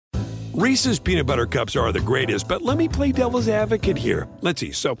Reese's peanut butter cups are the greatest, but let me play devil's advocate here. Let's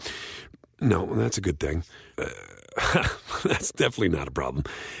see. So, no, that's a good thing. That's definitely not a problem.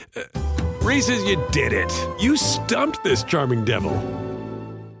 Reese's, you did it. You stumped this charming devil.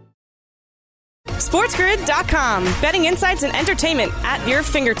 SportsGrid.com. Betting insights and entertainment at your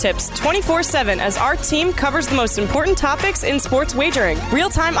fingertips 24/7 as our team covers the most important topics in sports wagering.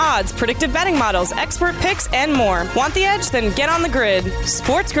 Real-time odds, predictive betting models, expert picks, and more. Want the edge? Then get on the grid.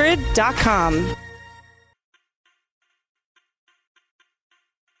 SportsGrid.com.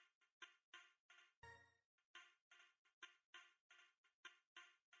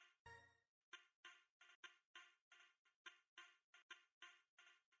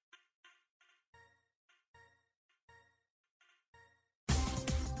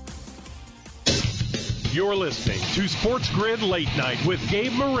 You're listening to Sports Grid Late Night with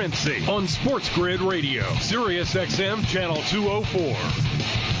Gabe Morency on Sports Grid Radio, Sirius XM Channel 204.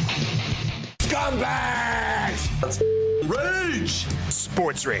 Scumbags! Let's rage!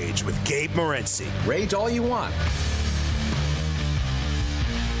 Sports Rage with Gabe Morency. Rage all you want.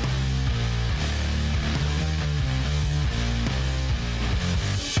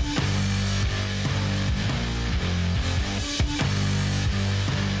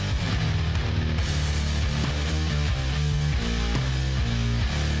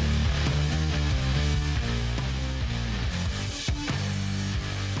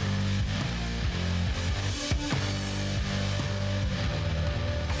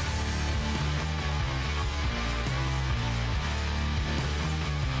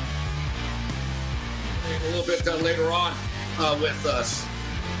 A little bit later on with us.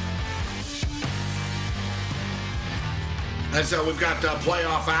 And so we've got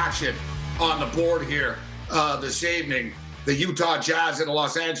playoff action on the board here this evening. The Utah Jazz and the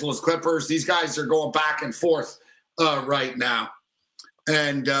Los Angeles Clippers. These guys are going back and forth right now.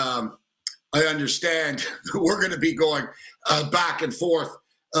 And I understand we're going to be going back and forth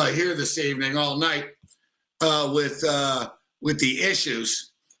here this evening all night with the issues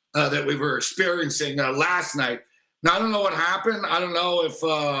that we were experiencing last night. Now I don't know what happened. I don't know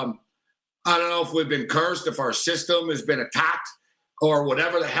if we've been cursed, if our system has been attacked, or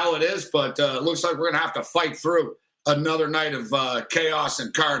whatever the hell it is. But it looks like we're gonna have to fight through another night of chaos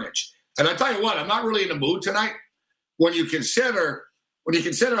and carnage. And I tell you what, I'm not really in the mood tonight. When you consider,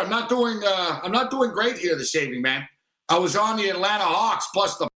 I'm not doing great here this evening, man. I was on the Atlanta Hawks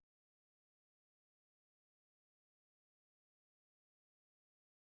plus the.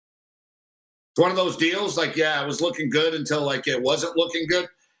 It's one of those deals, like, yeah, it was looking good until, like, it wasn't looking good.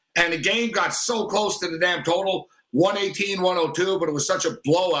 And the game got so close to the damn total, 118-102, but it was such a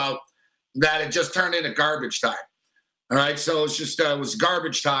blowout that it just turned into garbage time. All right, so it's just it was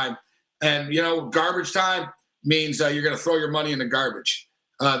garbage time. And, you know, garbage time means you're going to throw your money in the garbage.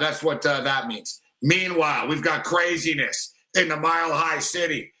 That's what that means. Meanwhile, we've got craziness in the Mile High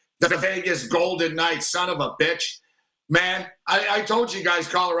City. The Vegas Golden Knights, son of a bitch. Man, I told you guys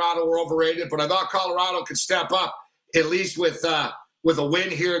Colorado were overrated, but I thought Colorado could step up, at least with a win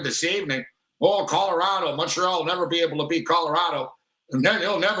here this evening. Oh, Colorado, Montreal will never be able to beat Colorado. And then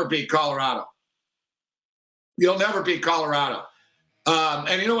you'll never beat Colorado. You'll never beat Colorado.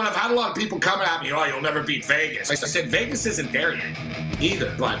 And you know what? I've had a lot of people coming at me, oh, you'll never beat Vegas. I said, Vegas isn't there yet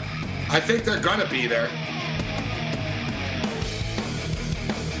either, but I think they're going to be there.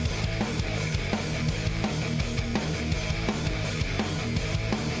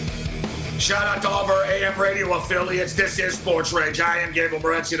 Shout out to all of our AM radio affiliates. This is Sports Rage. I am Gabriel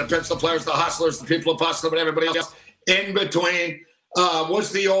Morency, the pimps, the players, the hustlers, the people who hustle, and everybody else in between. What's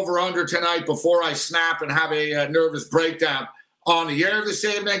the over-under tonight before I snap and have a nervous breakdown on the air this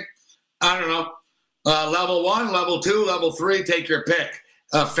evening? I don't know. Level 1, level 2, level 3, take your pick.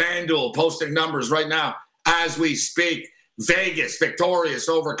 FanDuel posting numbers right now as we speak. Vegas victorious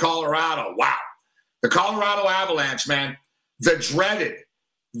over Colorado. Wow. The Colorado Avalanche, man. The dreaded.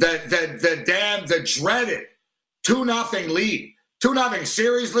 The dreaded 2-0 lead, 2-0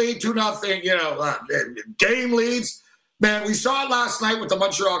 series lead, 2-0, game leads. Man, we saw it last night with the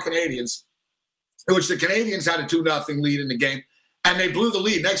Montreal Canadiens, in which the Canadiens had a 2-0 lead in the game, and they blew the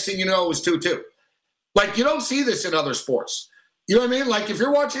lead. Next thing you know, it was 2-2. Like, you don't see this in other sports. You know what I mean? Like, if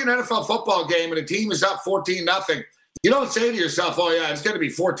you're watching an NFL football game and a team is up 14-0, you don't say to yourself, oh, yeah, it's going to be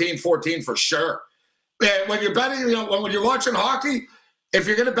 14-14 for sure. And when you're betting, when you're watching hockey, if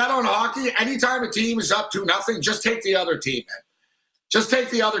you're going to bet on hockey, anytime a team is up 2-0, just take the other team, man. Just take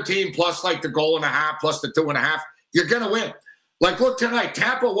the other team plus, like, the goal and a half, plus the 2.5. You're going to win. Like, look tonight,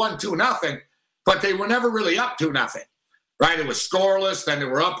 Tampa won 2-0, but they were never really up 2-0, right? It was scoreless, then they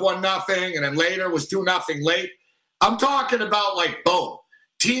were up 1-0, and then later it was 2-0 late. I'm talking about, like, boom.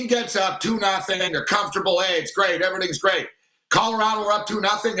 Team gets up 2-0. They're comfortable. Hey, it's great. Everything's great. Colorado were up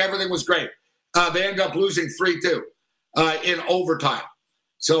 2-0. Everything was great. They end up losing 3-2 in overtime.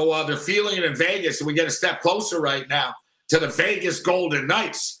 So they're feeling it in Vegas, and we get a step closer right now to the Vegas Golden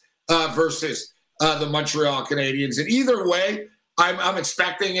Knights versus the Montreal Canadiens. And either way, I'm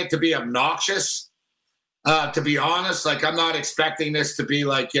expecting it to be obnoxious, to be honest. Like, I'm not expecting this to be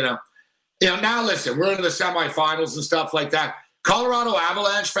like, now listen, we're into the semifinals and stuff like that. Colorado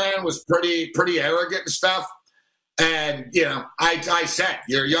Avalanche fan was pretty arrogant and stuff. And, I said,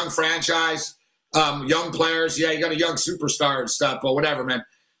 you're a young franchise, young players. Yeah, you got a young superstar and stuff, but whatever, man.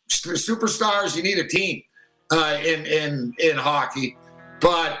 Superstars, you need a team in hockey.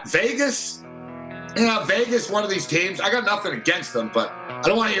 But Vegas, Vegas, one of these teams, I got nothing against them, but I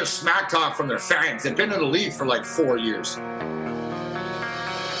don't want to hear smack talk from their fans. They've been in the league for like 4 years.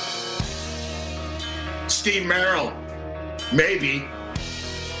 Steve Merrill, maybe.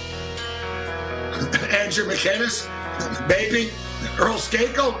 Andrew McInnes, maybe. Earl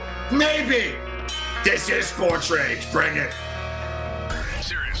Skakel, maybe. This is Sports Rage. Bring it.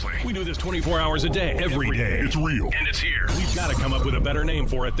 Seriously, we do this 24 hours a day, every day. It's real. And it's here. We've got to come up with a better name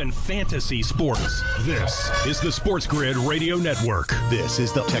for it than fantasy sports. This is the Sports Grid Radio Network. This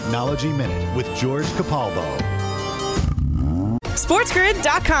is the Technology Minute with George Capalbo.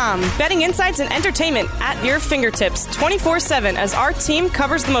 SportsGrid.com. Betting insights and entertainment at your fingertips 24/7 as our team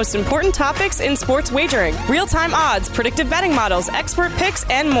covers the most important topics in sports wagering. Real-time odds, predictive betting models, expert picks,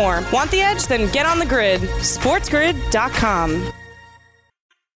 and more. Want the edge? Then get on the grid. SportsGrid.com.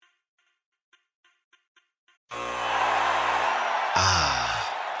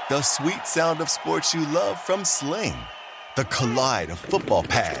 The sweet sound of sports you love from Sling. The collide of football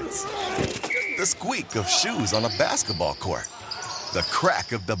pads. The squeak of shoes on a basketball court. The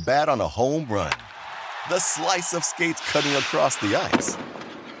crack of the bat on a home run. The slice of skates cutting across the ice.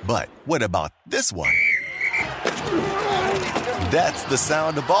 But what about this one? That's the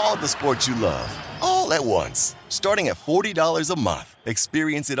sound of all the sports you love, all at once. Starting at $40 a month.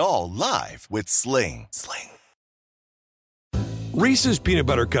 Experience it all live with Sling. Reese's Peanut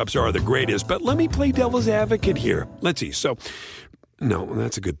Butter Cups are the greatest, but let me play devil's advocate here. Let's see. So, no,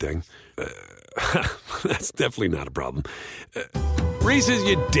 that's a good thing. That's definitely not a problem. Reese's,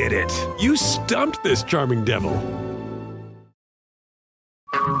 you did it. You stumped this charming devil.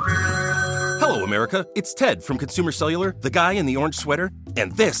 Hello, America. It's Ted from Consumer Cellular, the guy in the orange sweater,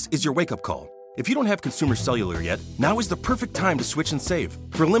 and this is your wake-up call. If you don't have Consumer Cellular yet, now is the perfect time to switch and save.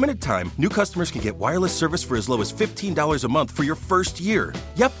 For a limited time, new customers can get wireless service for as low as $15 a month for your first year.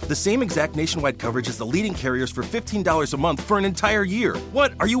 Yep, the same exact nationwide coverage as the leading carriers for $15 a month for an entire year.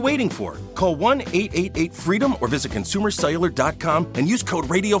 What are you waiting for? Call 1-888-FREEDOM or visit ConsumerCellular.com and use code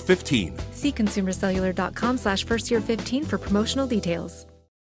RADIO15. See ConsumerCellular.com/firstyear15 for promotional details.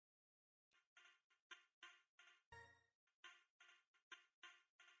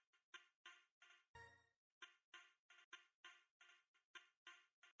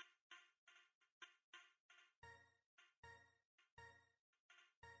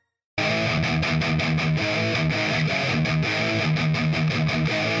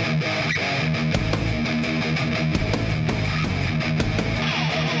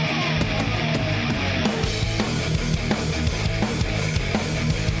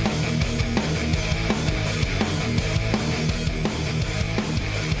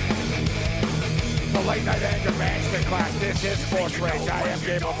 Late Night Anger Management class. This is Sports Rage. I am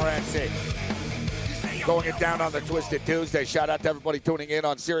Gabriel Morency. Going it down on the Twisted Tuesday. Shout out to everybody tuning in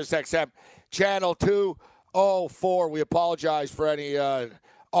on SiriusXM Channel 204. We apologize for any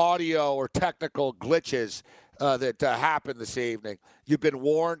audio or technical glitches that happened this evening. You've been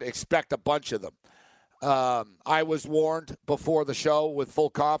warned. Expect a bunch of them. I was warned before the show with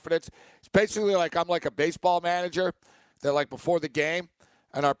full confidence. It's basically like I'm like a baseball manager that, like, before the game,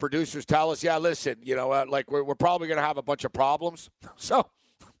 and our producers tell us, yeah, listen, like we're probably going to have a bunch of problems. So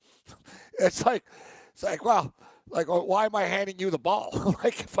it's like, well, like, why am I handing you the ball?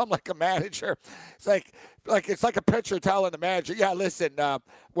 Like, if I'm like a manager, it's like a pitcher telling the manager, yeah, listen,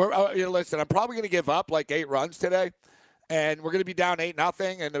 listen, I'm probably going to give up like 8 runs today, and we're going to be down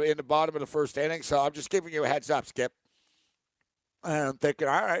 8-0 in the bottom of the first inning. So I'm just giving you a heads up, Skip. And I'm thinking,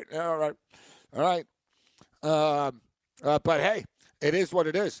 all right. But hey, it is what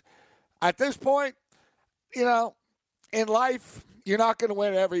it is. At this point, in life, you're not going to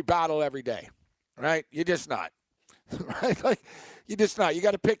win every battle every day, right? You're just not, right? Like, you're just not. You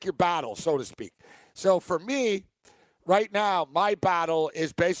got to pick your battle, so to speak. So for me, right now, my battle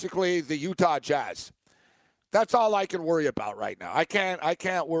is basically the Utah Jazz. That's all I can worry about right now. I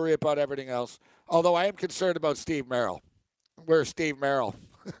can't worry about everything else. Although I am concerned about Steve Merrill. Where's Steve Merrill?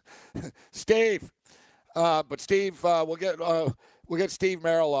 Steve. But Steve, we'll get Steve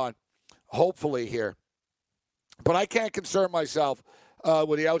Merrill on, hopefully here. But I can't concern myself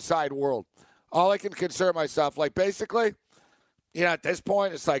with the outside world. All I can concern myself, like basically, at this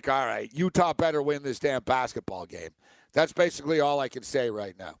point, it's like, all right, Utah better win this damn basketball game. That's basically all I can say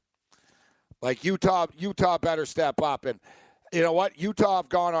right now. Like Utah better step up. And you know what? Utah have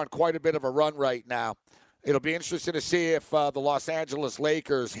gone on quite a bit of a run right now. It'll be interesting to see if the Los Angeles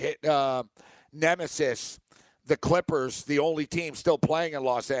Lakers hit nemesis, the Clippers, the only team still playing in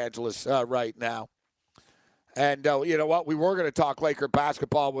Los Angeles right now. And you know what? We were going to talk Laker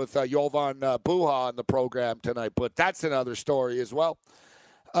basketball with Jovan Buha on the program tonight, but that's another story as well.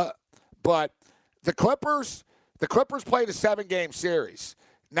 But the Clippers played a 7-game series.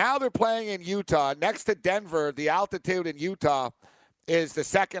 Now they're playing in Utah. Next to Denver, the altitude in Utah is the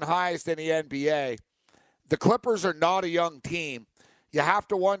second highest in the NBA. The Clippers are not a young team. You have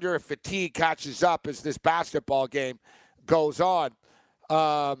to wonder if fatigue catches up as this basketball game goes on.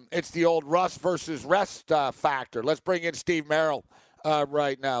 It's the old rust versus rest factor. Let's bring in Steve Merrill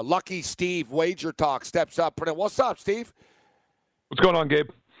right now. Lucky Steve, Wager Talk, steps up. What's up, Steve? What's going on, Gabe?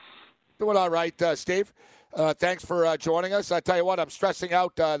 Doing all right, Steve. Thanks for joining us. I tell you what, I'm stressing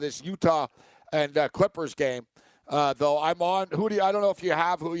out this Utah and Clippers game. Though I'm on. I don't know if you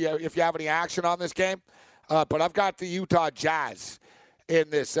have any action on this game, but I've got the Utah Jazz in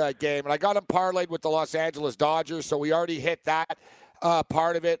this game, and I got them parlayed with the Los Angeles Dodgers, so we already hit that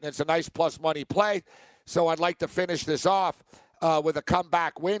part of it, and it's a nice plus money play. So I'd like to finish this off with a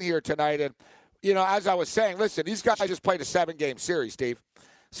comeback win here tonight. And, as I was saying, listen, these guys just played a 7-game series, Steve.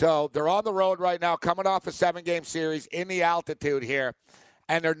 So they're on the road right now, coming off a 7-game series in the altitude here,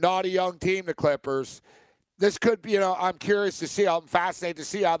 and they're not a young team, the Clippers. This could be, I'm curious to see, I'm fascinated to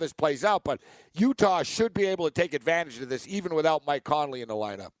see how this plays out, but Utah should be able to take advantage of this even without Mike Conley in the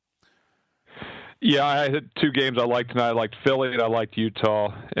lineup. Yeah, I had 2 games I liked tonight. I liked Philly and I liked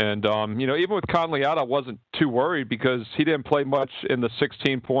Utah. And, even with Conley out, I wasn't too worried because he didn't play much in the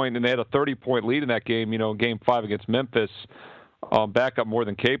 16-point, and they had a 30-point lead in that game, Game 5 against Memphis, backup more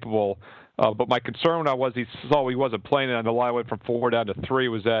than capable. But my concern when he wasn't playing and the line went from 4 down to 3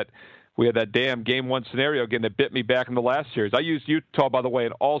 was that we had that damn Game 1 scenario again that bit me back in the last series. I used Utah, by the way,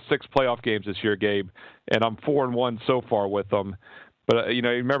 in all 6 playoff games this year, Gabe, and I'm 4-1 so far with them. But, you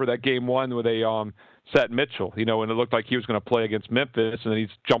remember that Game 1 where they sat Mitchell, and it looked like he was going to play against Memphis, and then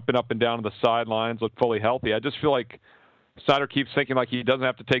he's jumping up and down on the sidelines, looked fully healthy. I just feel like Snyder keeps thinking like he doesn't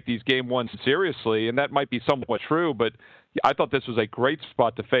have to take these Game 1s seriously, and that might be somewhat true, but I thought this was a great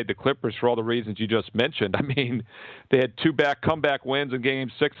spot to fade the Clippers for all the reasons you just mentioned. I mean, they had 2 comeback wins in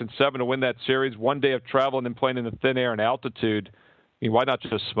Games 6 and 7 to win that series, 1 day of travel and then playing in the thin air and altitude. I mean, why not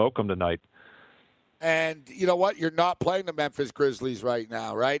just smoke them tonight? And you know what? You're not playing the Memphis Grizzlies right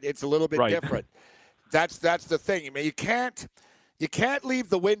now, right? It's a little bit different. That's the thing. I mean, you can't leave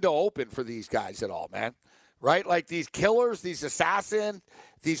the window open for these guys at all, man. Right? Like these killers, these assassins,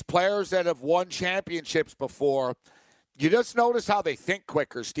 these players that have won championships before. You just notice how they think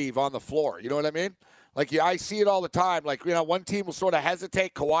quicker, Steve, on the floor. You know what I mean? Like, I see it all the time. Like, one team will sort of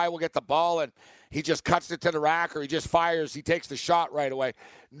hesitate. Kawhi will get the ball, and he just cuts it to the rack, or he just fires. He takes the shot right away.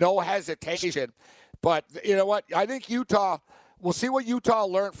 No hesitation. But you know what? I think Utah, we'll see what Utah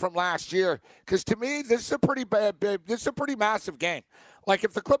learned from last year. Because to me, this is a pretty massive game. Like,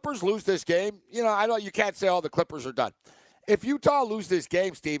 if the Clippers lose this game, I know you can't say, the Clippers are done. If Utah lose this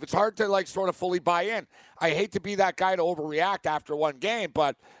game, Steve, it's hard to, sort of fully buy in. I hate to be that guy to overreact after one game,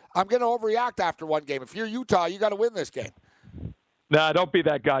 but I'm going to overreact after one game. If you're Utah, you got to win this game. Nah, don't be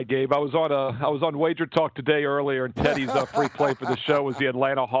that guy, Gabe. I was on Wager Talk today earlier, and Teddy's free play for the show was the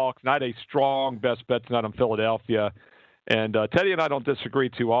Atlanta Hawks, and I had a strong best bet tonight on Philadelphia. And Teddy and I don't disagree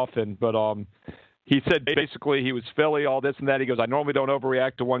too often, but he said basically he was Philly, all this and that. He goes, I normally don't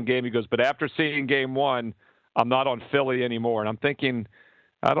overreact to one game. He goes, but after seeing Game 1, I'm not on Philly anymore. And I'm thinking,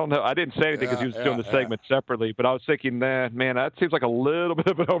 I don't know. I didn't say anything because he was doing the segment separately, but I was thinking, man, that seems like a little bit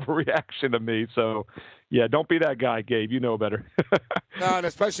of an overreaction to me. So, yeah, don't be that guy, Gabe. You know better. No, and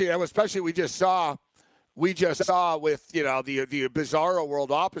especially we just saw with, the bizarro world,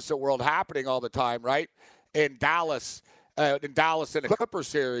 opposite world happening all the time, right? In Dallas in the Clipper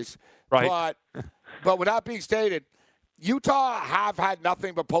series. Right. But with that being stated, Utah have had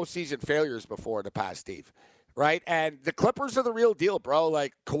nothing but postseason failures before in the past, Steve. Right? And the Clippers are the real deal, bro.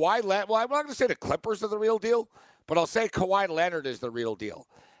 Like, Kawhi Leonard, well, I'm not going to say the Clippers are the real deal, but I'll say Kawhi Leonard is the real deal.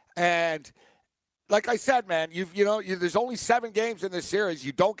 And like I said, man, there's only 7 games in this series.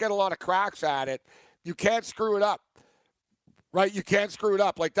 You don't get a lot of cracks at it. You can't screw it up. Right? You can't screw it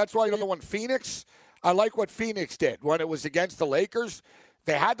up. Like, that's why, when Phoenix, I like what Phoenix did when it was against the Lakers.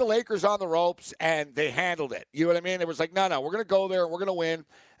 they had the Lakers on the ropes, and they handled it. You know what I mean? It was like, no, we're going to go there, we're going to win,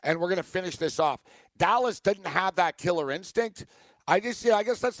 and we're going to finish this off. Dallas didn't have that killer instinct. I guess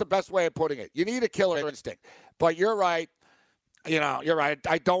that's the best way of putting it. You need a killer instinct. But you're right. You're right.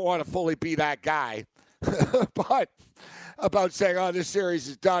 I don't want to fully be that guy. But about saying, this series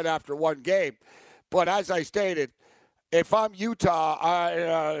is done after one game. But as I stated, if I'm Utah,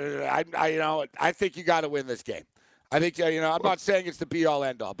 I think you got to win this game. I think, I'm not saying it's the be-all,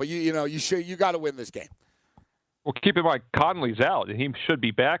 end-all, but you got to win this game. Well, keep in mind, Conley's out, and he should be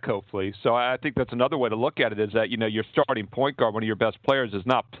back, hopefully. So I think that's another way to look at it is that, your starting point guard, one of your best players, is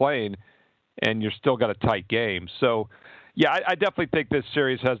not playing, and you're still got a tight game. So, yeah, I definitely think this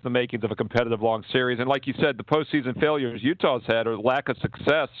series has the makings of a competitive long series. And like you said, the postseason failures Utah's had or lack of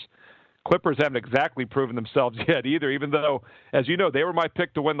success, Clippers haven't exactly proven themselves yet either, even though, as you know, they were my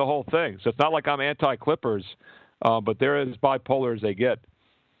pick to win the whole thing. So it's not like I'm anti-Clippers, but they're as bipolar as they get.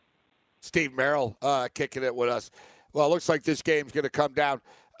 Steve Merrill kicking it with us. Well, it looks like this game's going to come down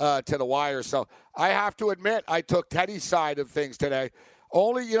to the wire. So I have to admit, I took Teddy's side of things today.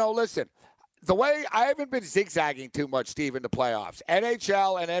 Only, listen, the way I haven't been zigzagging too much, Steve, in the playoffs.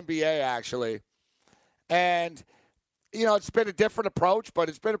 NHL and NBA, actually. And, it's been a different approach, but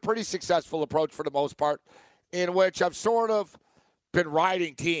it's been a pretty successful approach for the most part, in which I've sort of been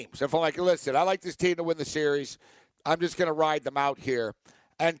riding teams. If I'm like, listen, I like this team to win the series, I'm just going to ride them out here.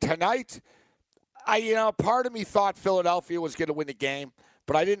 And tonight, part of me thought Philadelphia was going to win the game,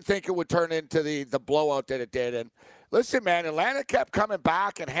 but I didn't think it would turn into the blowout that it did. And listen, man, Atlanta kept coming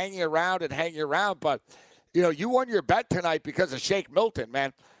back and hanging around, but, you won your bet tonight because of Shake Milton,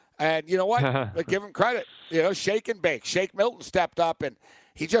 man. And you know what? Give him credit. Shake and bake. Shake Milton stepped up, and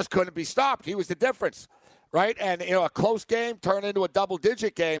he just couldn't be stopped. He was the difference, right? And, a close game turned into a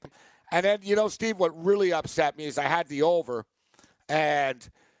double-digit game. And then, Steve, what really upset me is I had the over. And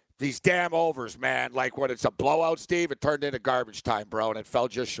these damn overs, man, like when it's a blowout, Steve, it turned into garbage time, bro, and it fell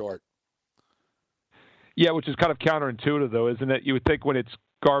just short. Yeah, which is kind of counterintuitive, though, isn't it? You would think when it's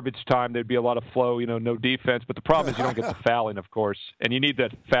garbage time, there'd be a lot of flow, no defense. But the problem is you don't get the fouling, of course, and you need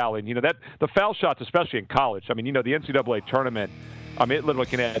that fouling. That the foul shots, especially in college. I mean, the NCAA tournament, it literally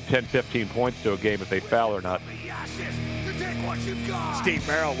can add 10, 15 points to a game if they foul or not. Steve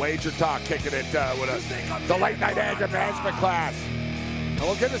Merrill, Wager Talk, kicking it with us. The late night anger management class. And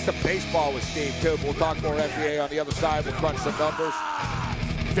we'll get into some baseball with Steve, too. We'll talk more NBA on the other side. We'll crunch some numbers.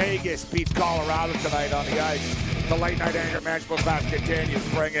 Vegas beats Colorado tonight on the ice. The late night anger management class continues.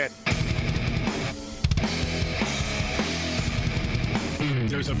 Bring it.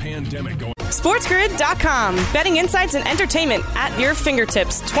 There's a pandemic going. SportsGrid.com. Betting insights and entertainment at your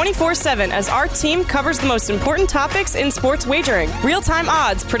fingertips 24/7 as our team covers the most important topics in sports wagering. Real-time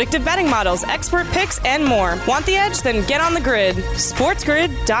odds, predictive betting models, expert picks, and more. Want the edge? Then get on the grid.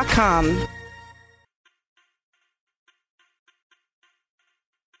 SportsGrid.com.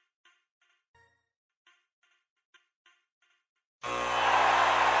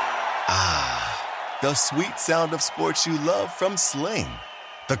 The sweet sound of sports you love from Sling.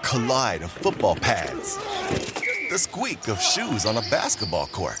 The collide of football pads. The squeak of shoes on a basketball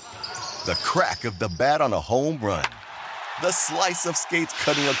court. The crack of the bat on a home run. The slice of skates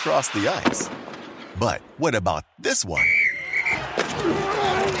cutting across the ice. But what about this one?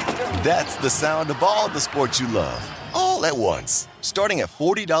 That's the sound of all the sports you love, all at once. Starting at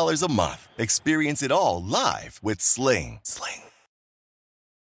 $40 a month. Experience it all live with Sling.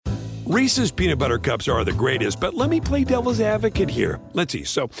 Reese's Peanut Butter Cups are the greatest, but let me play devil's advocate here. Let's see.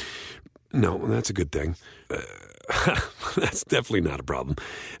 So, no, that's a good thing. That's definitely not a problem.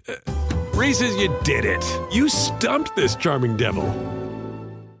 Reese's, you did it. You stumped this charming devil.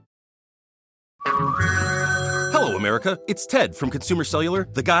 Hello, America. It's Ted from Consumer Cellular,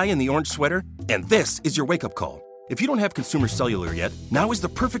 the guy in the orange sweater, and this is your wake-up call. If you don't have Consumer Cellular yet, now is the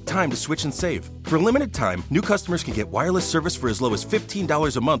perfect time to switch and save. For a limited time, new customers can get wireless service for as low as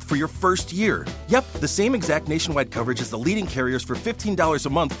 $15 a month for your first year. Yep, the same exact nationwide coverage as the leading carriers for $15 a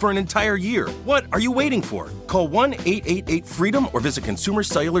month for an entire year. What are you waiting for? Call 1-888-FREEDOM or visit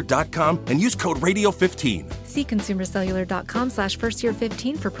ConsumerCellular.com and use code RADIO15. See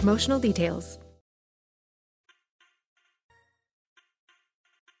ConsumerCellular.com/firstyear15 for promotional details.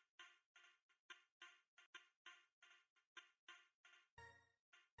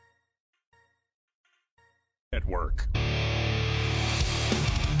 Network.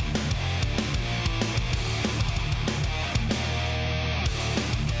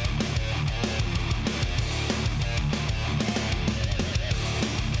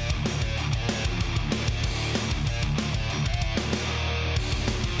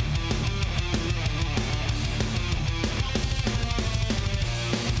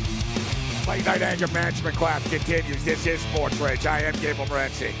 late night anger management class continues. This is Sports Rage. I am Gabriel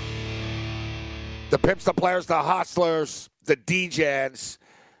Morency. The pimps, the players, the hustlers, the DJs,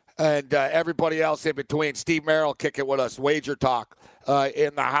 and everybody else in between. Steve Merrill kicking with us. Wager Talk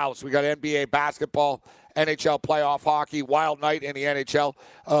in the house. We got NBA basketball, NHL playoff hockey, wild night in the NHL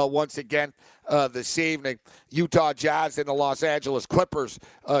once again this evening. Utah Jazz and the Los Angeles Clippers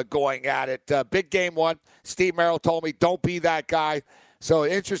going at it. Big game one. Steve Merrill told me, don't be that guy. So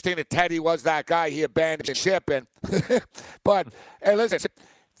interesting that Teddy was that guy. He abandoned ship. But hey, listen,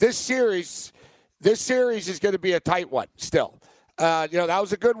 this series is going to be a tight one still. That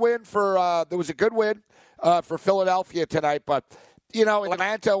was a good win for Philadelphia tonight. But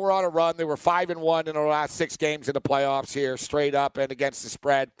Atlanta were on a run. They were 5-1 in their last 6 games in the playoffs here, straight up and against the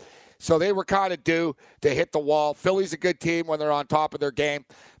spread. So they were kind of due to hit the wall. Philly's a good team when they're on top of their game.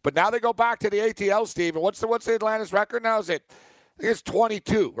 But now they go back to the ATL, Steve. And what's the Atlanta's record now? I think it's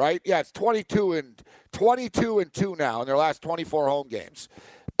 22, right? Yeah, it's 22-2 now in their last 24 home games.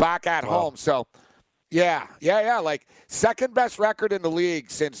 Back at home. So, yeah. Like, second best record in the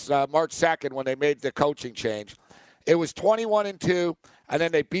league since March 2nd when they made the coaching change. It was 21-2, and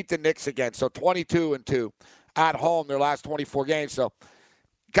then they beat the Knicks again. So 22-2 at home their last 24 games. So,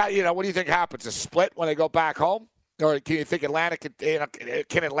 what do you think happens? A split when they go back home? Or can you think Atlanta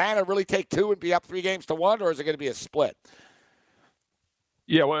can Atlanta really take 2 and be up 3-1, or is it going to be a split?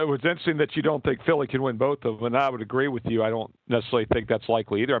 Yeah, well, it was interesting that you don't think Philly can win both of them, and I would agree with you. I don't necessarily think that's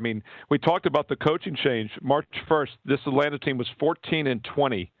likely either. I mean, we talked about the coaching change. March 1st, this Atlanta team was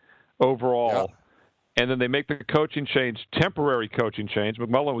 14-20 overall. Yeah. And then they make the coaching change, temporary coaching change.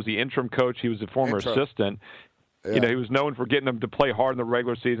 McMullen was the interim coach. He was a former assistant. Yeah. He was known for getting them to play hard in the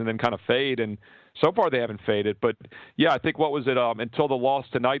regular season and then kind of fade. And so far they haven't faded. But, yeah, I think what was it until the loss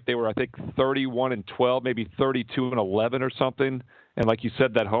tonight, they were, I think, 31-12, maybe 32-11 or something. And like you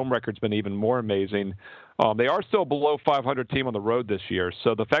said, that home record's been even more amazing. They are still below 500 team on the road this year.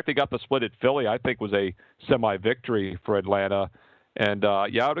 So the fact they got the split at Philly, I think, was a semi-victory for Atlanta. And, I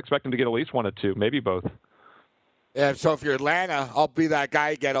would expect them to get at least 1 or 2, maybe both. Yeah, so if you're Atlanta, I'll be that guy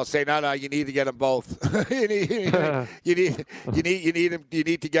again. I'll say, no, you need to get them both. you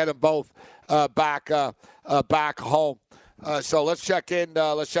need to get them both back home. So let's check in.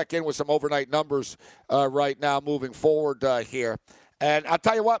 With some overnight numbers right now, moving forward here. And I'll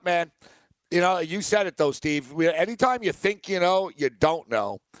tell you what, man. You said it though, Steve. Anytime you think you know, you don't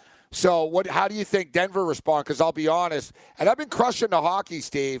know. So how do you think Denver respond? Because I'll be honest, and I've been crushing the hockey,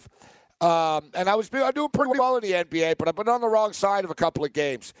 Steve. And I'm doing pretty well in the NBA, but I've been on the wrong side of a couple of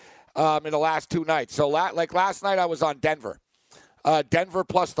games in the last 2 nights. So last night I was on Denver. Denver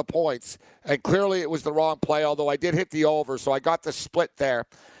plus the points. And clearly it was the wrong play, although I did hit the over, so I got the split there.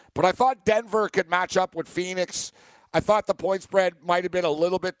 But I thought Denver could match up with Phoenix. I thought the point spread might have been a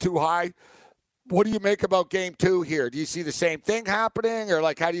little bit too high. What do you make about Game 2 here? Do you see the same thing happening? Or,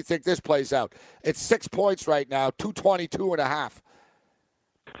 how do you think this plays out? It's 6 points right now, 222.5.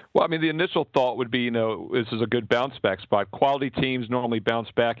 Well, I mean, the initial thought would be, this is a good bounce-back spot. Quality teams normally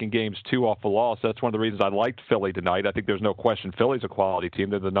bounce back in games 2 off a loss. That's one of the reasons I liked Philly tonight. I think there's no question Philly's a quality team.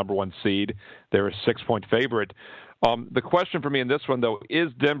 They're the number 1 seed. They're a 6-point favorite. The question for me in this one, though,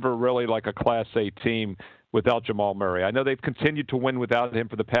 is Denver really like a Class A team without Jamal Murray? I know they've continued to win without him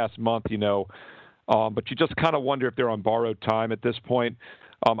for the past month, but you just kind of wonder if they're on borrowed time at this point.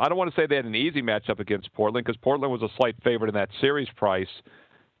 I don't want to say they had an easy matchup against Portland because Portland was a slight favorite in that series price.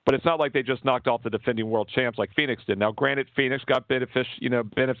 But it's not like they just knocked off the defending world champs like Phoenix did. Now, granted, Phoenix got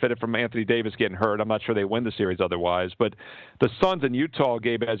benefited from Anthony Davis getting hurt. I'm not sure they win the series otherwise. But the Suns and Utah,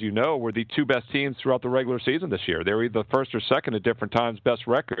 Gabe, as you know, were the 2 best teams throughout the regular season this year. They were either first or second at different times, best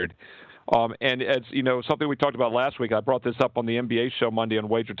record. And as something we talked about last week, I brought this up on the NBA show Monday on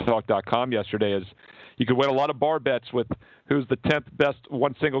WagerTalk.com yesterday, is you could win a lot of bar bets with who's the 10th best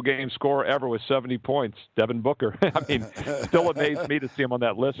one single game scorer ever with 70 points, Devin Booker. I mean, still amazed me to see him on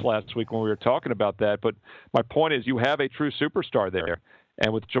that list last week when we were talking about that. But my point is you have a true superstar there.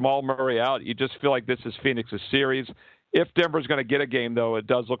 And with Jamal Murray out, you just feel like this is Phoenix's series. If Denver's going to get a game, though, it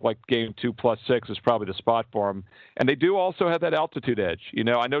does look like game 2 plus 6 is probably the spot for them. And they do also have that altitude edge.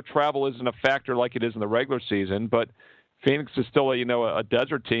 I know travel isn't a factor like it is in the regular season, but Phoenix is still a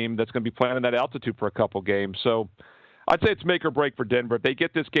desert team that's going to be playing in that altitude for a couple games. So I'd say it's make or break for Denver. If they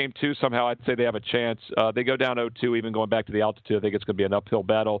get this game 2 somehow, I'd say they have a chance. They go down 0-2, even going back to the altitude. I think it's going to be an uphill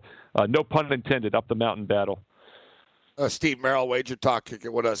battle. No pun intended, up the mountain battle. Steve Merrill, Wager Talk,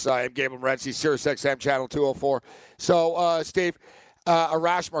 kicking with us. I am Gabriel Morency, Sirius XM Channel 204. So, Steve,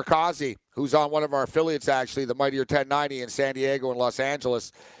 Arash Markazi, who's on one of our affiliates, actually, the Mightier 1090 in San Diego and Los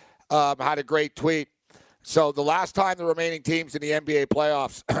Angeles, had a great tweet. So the last time the remaining teams in the NBA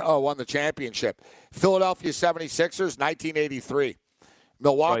playoffs won the championship, Philadelphia 76ers, 1983.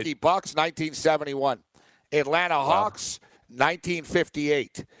 Milwaukee Bucks, 1971. Atlanta Hawks,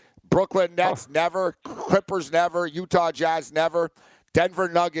 1958. Brooklyn Nets, never. Clippers, never. Utah Jazz, never. Denver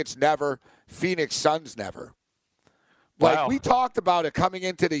Nuggets, never. Phoenix Suns, never. Like, we talked about it coming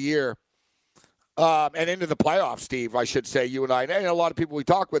into the year and into the playoffs, Steve, I should say, you and I, and a lot of people we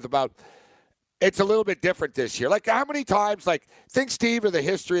talk with about it's a little bit different this year. Like, how many times, like, think, Steve, of the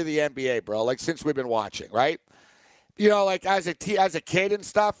history of the NBA, bro, like, since we've been watching, right? You know, like, as a kid and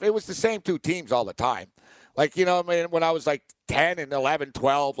stuff, it was the same two teams all the time. Like, you know, I mean, when I was, like, 10 and 11,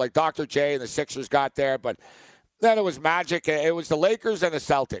 12, like, Dr. J and the Sixers got there, but then it was Magic. It was the Lakers and the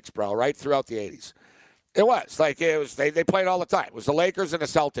Celtics, bro, right, throughout the 80s. It was. Like, it was, they played all the time. It was the Lakers and the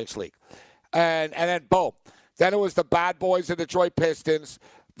Celtics league. And then, boom. Then it was the bad boys, the Detroit Pistons.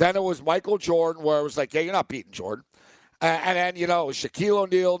 Then it was Michael Jordan, where it was like, yeah, you're not beating Jordan. And then, you know, it was Shaquille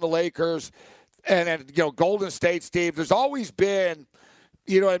O'Neal and the Lakers. And then, you know, Golden State, Steve. There's always been,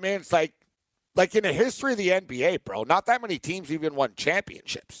 you know what I mean? It's like in the history of the NBA, bro, not that many teams even won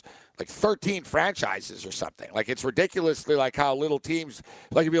championships. Like 13 franchises or something. Like, it's ridiculously like how little teams,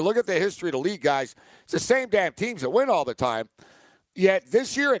 like if you look at the history of the league, guys, it's the same damn teams that win all the time. Yet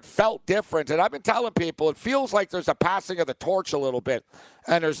this year it felt different. And I've been telling people it feels like there's a passing of the torch a little bit.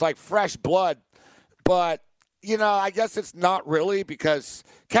 And there's like fresh blood. But, you know, I guess it's not really because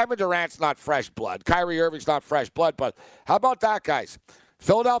Kevin Durant's not fresh blood. Kyrie Irving's not fresh blood. But how about that, guys?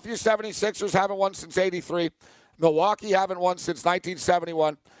 Philadelphia 76ers haven't won since 83. Milwaukee haven't won since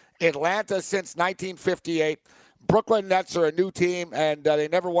 1971. Atlanta since 1958. Brooklyn Nets are a new team, and they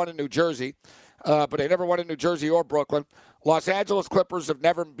never won in New Jersey. But they never won in New Jersey or Brooklyn. Los Angeles Clippers have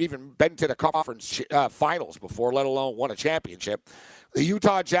never even been to the conference finals before, let alone won a championship. The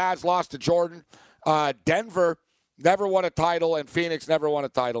Utah Jazz lost to Jordan. Denver never won a title, and Phoenix never won a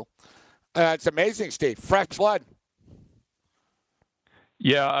title. It's amazing, Steve. Fresh blood.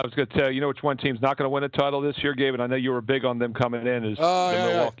 Yeah, I was going to tell you know which one team's not going to win a title this year, Gabe, and I know you were big on them coming in is the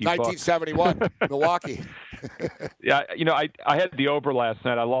Milwaukee Bucks. 1971, Milwaukee. Yeah, you know, I had the over last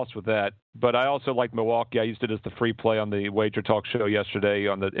night. I lost with that, but I also like Milwaukee. I used it as the free play on the Wager Talk show yesterday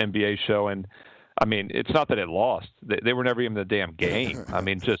on the NBA show, and I mean, it's not that it lost. They were never even in the damn game. I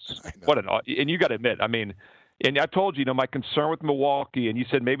mean, just what an – and you got to admit, I mean – and I told you, you know, my concern with Milwaukee, and you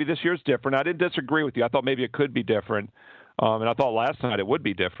said maybe this year's different. I didn't disagree with you. I thought maybe it could be different. And I thought last night it would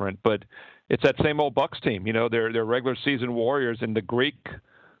be different, but it's that same old Bucks team. You know, they're regular season warriors, and the Greek,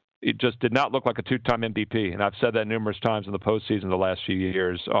 it just did not look like a two-time MVP. And I've said that numerous times in the postseason the last few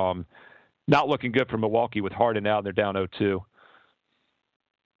years. Not looking good for Milwaukee with Harden out. They're down 0-2.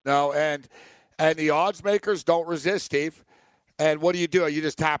 No, and the odds makers don't resist, Steve. And what do? Are you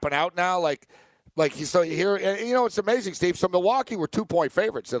just tapping out now? Like so here, and you know, it's amazing, Steve. So Milwaukee were 2-point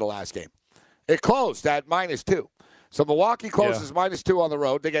favorites in the last game. It closed at -2. So Milwaukee closes -2 on the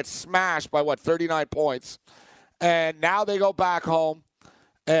road. They get smashed by, 39 points. And now they go back home,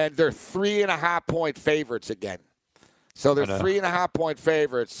 and they're 3.5-point favorites again. So they're 3.5-point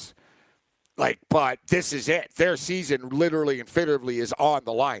favorites. But this is it. Their season literally and figuratively is on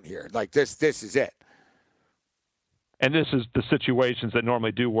the line here. Like, this is it. And this is the situations that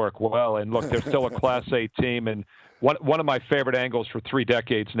normally do work well. And, look, they're still a Class A team, and one of my favorite angles for 3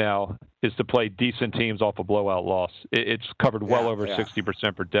 decades now is to play decent teams off a blowout loss. It's covered well over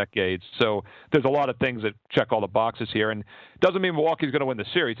 60% for decades. So there's a lot of things that check all the boxes here. And it doesn't mean Milwaukee's going to win the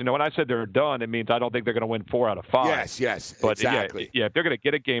series. You know, when I said they're done, it means I don't think they're going to win 4 out of 5. Yes, but exactly. Yeah, if they're going to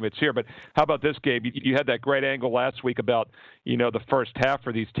get a game, it's here. But how about this game? You had that great angle last week about, you know, the first half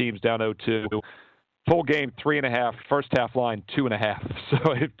for these teams down 0-2. Full game 3.5, first half line 2.5.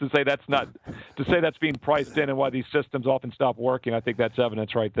 So to say that's being priced in and why these systems often stop working, I think that's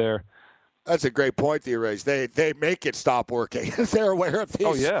evidence right there. That's a great point that you raised. They make it stop working. They're aware of these.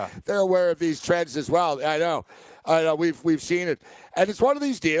 Oh yeah. They're aware of these trends as well. I know. We've seen it, and it's one of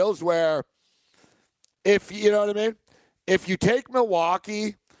these deals where, if you know what I mean, if you take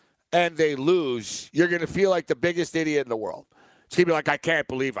Milwaukee and they lose, you're going to feel like the biggest idiot in the world. It's going to be like, I can't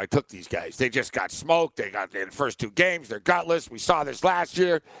believe I took these guys. They just got smoked. They got in the first 2 games. They're gutless. We saw this last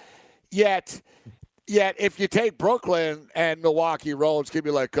year. Yet, if you take Brooklyn and Milwaukee roll, it's going to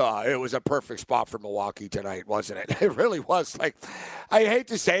be like, it was a perfect spot for Milwaukee tonight, wasn't it? It really was. Like, I hate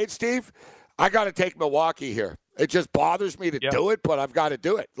to say it, Steve. I got to take Milwaukee here. It just bothers me to do it, but I've got to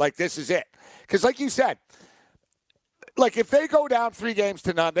do it. Like, this is it. Because like you said, like, if they go down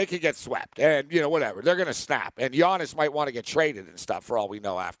 3-0, they could get swept. And, you know, whatever. They're going to snap. And Giannis might want to get traded and stuff for all we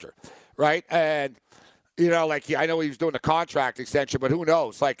know after. Right? And, you know, like, I know he was doing a contract extension, but who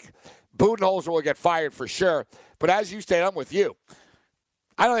knows? Like, Budenholzer will get fired for sure. But as you stated, I'm with you.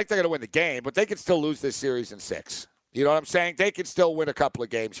 I don't think they're going to win the game, but they could still lose this series in 6. You know what I'm saying? They could still win a couple of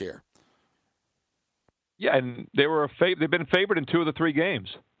games here. Yeah, and they've been favored in 2 of the 3 games.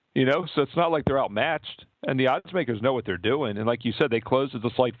 So it's not like they're outmatched. And the odds makers know what they're doing. And like you said, they closed as a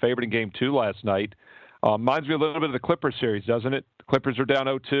slight favorite in Game 2 last night. Reminds me a little bit of the Clippers series, doesn't it? The Clippers are down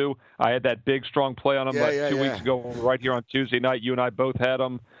 0-2. I had that big, strong play on them 2 weeks ago right here on Tuesday night. You and I both had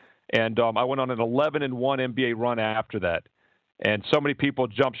them. And I went on an 11-1 NBA run after that. And so many people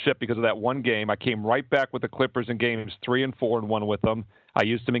jumped ship because of that one game. I came right back with the Clippers in games 3 and 4 and won with them. I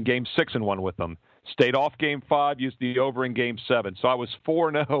used them in game 6 and won with them. Stayed off game 5, used the over in game 7. So I was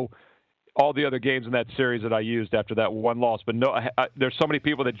 4-0 all the other games in that series that I used after that one loss. But there's so many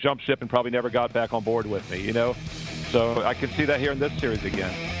people that jumped ship and probably never got back on board with me, So I can see that here in this series again.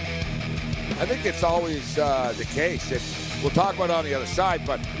 I think it's always the case. And we'll talk about it on the other side,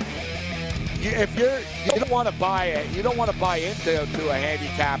 but if you don't want to buy into a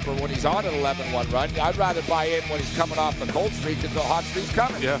handicapper when he's on an 11-1 run. I'd rather buy in when he's coming off a cold streak because the hot streak's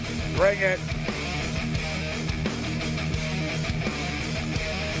coming. Yeah. Bring it.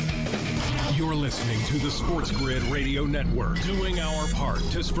 You're listening to the Sports Grid Radio Network, doing our part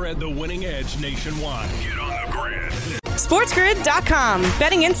to spread the winning edge nationwide. Get on the grid. SportsGrid.com.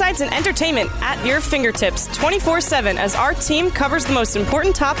 Betting insights and entertainment at your fingertips 24/7 as our team covers the most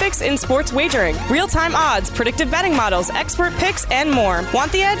important topics in sports wagering. Real-time odds, predictive betting models, expert picks, and more.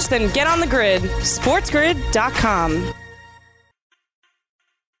 Want the edge? Then get on the grid. SportsGrid.com.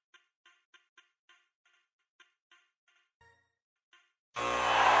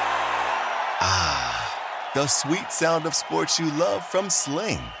 The sweet sound of sports you love from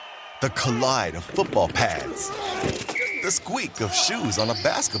Sling. The collide of football pads. The squeak of shoes on a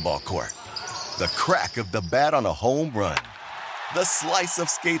basketball court. The crack of the bat on a home run. The slice of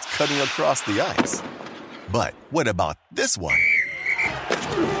skates cutting across the ice. But what about this one?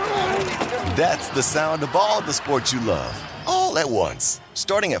 That's the sound of all the sports you love, all at once.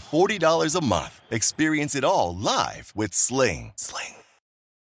 Starting at $40 a month. Experience it all live with Sling.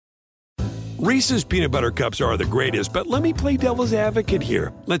 Reese's Peanut Butter Cups are the greatest, but let me play devil's advocate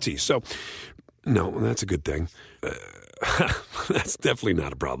here. Let's see. So, no, that's a good thing. That's definitely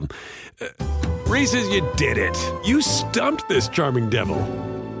not a problem. Reese's, you did it. You stumped this charming devil.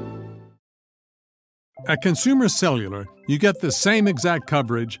 At Consumer Cellular, you get the same exact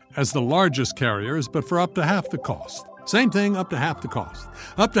coverage as the largest carriers, but for up to half the cost. Same thing, up to half the cost.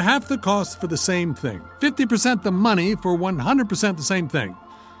 Up to half the cost for the same thing. 50% the money for 100% the same thing.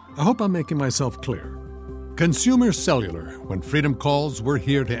 I hope I'm making myself clear. Consumer Cellular. When freedom calls, we're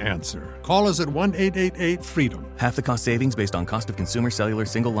here to answer. Call us at 1-888-FREEDOM. Half the cost savings based on cost of Consumer Cellular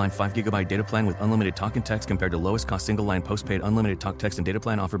single-line 5 GB data plan with unlimited talk and text compared to lowest cost single-line postpaid unlimited talk, text, and data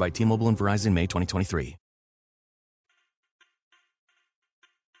plan offered by T-Mobile and Verizon May 2023.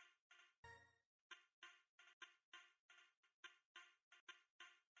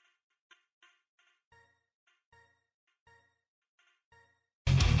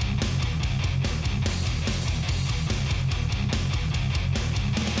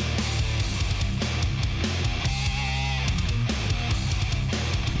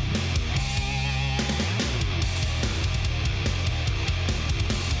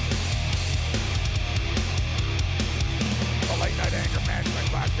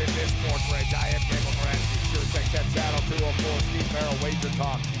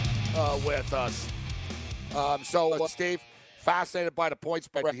 So, Steve, fascinated by the points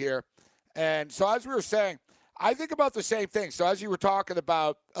spread here. And so as we were saying, I think about the same thing. So as you were talking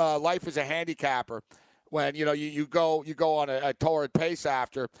about life as a handicapper, when, you go on a torrid pace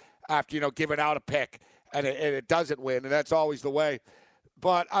after giving out a pick and it doesn't win, and that's always the way.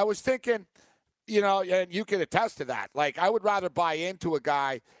 But I was thinking, and you can attest to that. Like, I would rather buy into a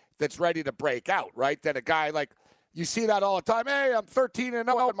guy that's ready to break out, right, than a guy like, you see that all the time. Hey, I'm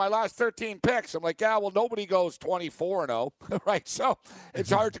 13-0 in my last 13 picks. I'm like, yeah, well, nobody goes 24-0, right? So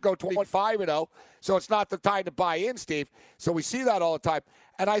it's hard to go 25-0. So it's not the time to buy in, Steve. So we see that all the time.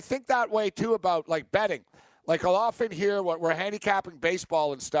 And I think that way, too, about, like, betting. Like, I'll often hear what we're handicapping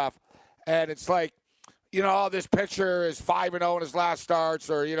baseball and stuff, and it's like, this pitcher is 5-0 in his last starts,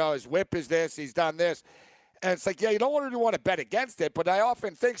 or, his whip is this, he's done this. And it's like, yeah, you don't really want to bet against it. But I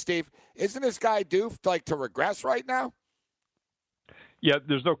often think, Steve, isn't this guy due to regress right now? Yeah,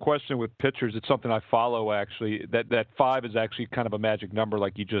 there's no question with pitchers. It's something I follow, actually. That 5 is actually kind of a magic number,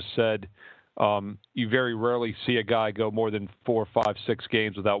 like you just said. You very rarely see a guy go more than 4, 5, 6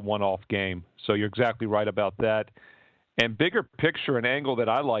 games without one off game. So you're exactly right about that. And bigger picture, an angle that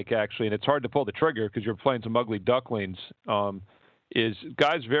I like, actually, and it's hard to pull the trigger because you're playing some ugly ducklings. is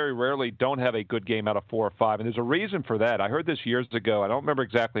guys very rarely don't have a good game out of 4 or 5, and there's a reason for that. I heard this years ago. I don't remember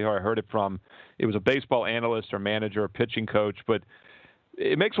exactly who I heard it from. It was a baseball analyst or manager or pitching coach, but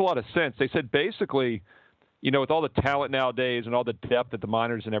it makes a lot of sense. They said basically, with all the talent nowadays and all the depth at the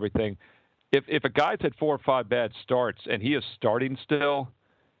minors and everything, if a guy's had 4 or 5 bad starts and he is starting still,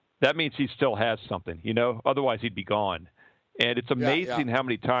 that means he still has something, Otherwise, he'd be gone. And it's amazing how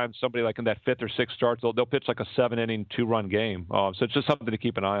many times somebody like in that 5th or 6th starts, they'll pitch like a 7-inning, 2-run game. So it's just something to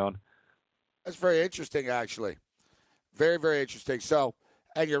keep an eye on. That's very interesting, actually. Very, very interesting. So,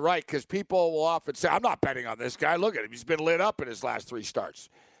 and you're right, because people will often say, I'm not betting on this guy. Look at him. He's been lit up in his last 3 starts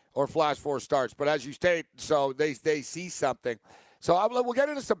or last 4 starts. But as you state, so they see something. So we'll get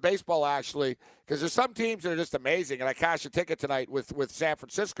into some baseball, actually, because there's some teams that are just amazing. And I cashed a ticket tonight with San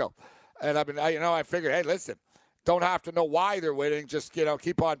Francisco. And I figured, hey, listen, don't have to know why they're winning. Just,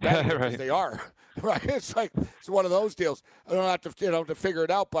 keep on betting right. because they are. Right? It's one of those deals. I don't have to, to figure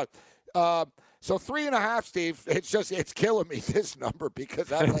it out. But so 3.5, Steve, it's killing me, this number,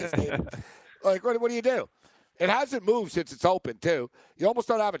 because as I stated, what do you do? It hasn't moved since it's open, too. You almost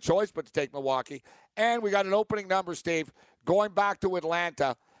don't have a choice but to take Milwaukee. And we got an opening number, Steve, going back to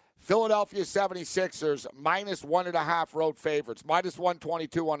Atlanta. Philadelphia 76ers, -1.5 road favorites,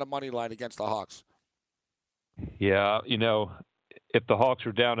 -122 on the money line against the Hawks. Yeah, if the Hawks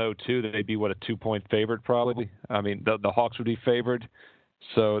were down 0-2, they'd be, a 2-point favorite probably. I mean, the Hawks would be favored.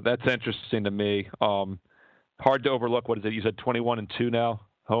 So that's interesting to me. Hard to overlook. What is it? You said 21-2 now,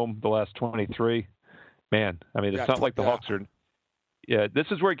 home the last 23. Man, I mean, it's not like the Hawks are. Yeah, this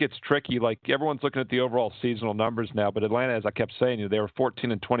is where it gets tricky. Like, everyone's looking at the overall seasonal numbers now, but Atlanta, as I kept saying, they were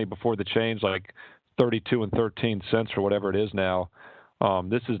 14-20 before the change, like 32-13 cents or whatever it is now.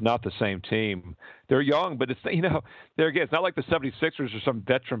 This is not the same team. They're young, but it's, there again, it's not like the 76ers are some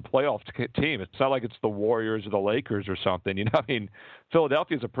veteran playoff team. It's not like it's the Warriors or the Lakers or something.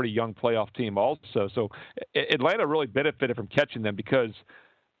 Philadelphia is a pretty young playoff team also. So Atlanta really benefited from catching them because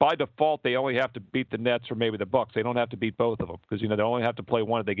by default they only have to beat the Nets or maybe the Bucks. They don't have to beat both of them because, they only have to play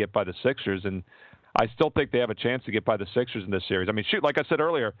one if they get by the Sixers. And I still think they have a chance to get by the Sixers in this series. I mean, shoot, like I said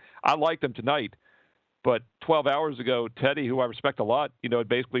earlier, I like them tonight. But 12 hours ago, Teddy, who I respect a lot, had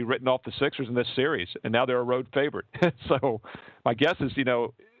basically written off the Sixers in this series, and now they're a road favorite. So my guess is,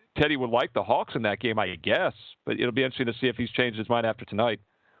 Teddy would like the Hawks in that game, I guess. But it'll be interesting to see if he's changed his mind after tonight.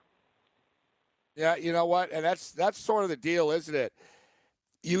 Yeah, you know what? And that's sort of the deal, isn't it?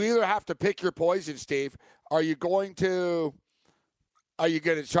 You either have to pick your poison, Steve. Are you going to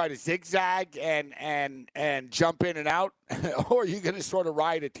try to zigzag and jump in and out, or are you going to sort of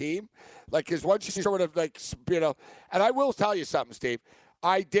ride a team? Because once you sort of and I will tell you something, Steve.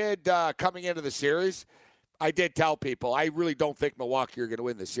 I did coming into the series. I did tell people I really don't think Milwaukee are going to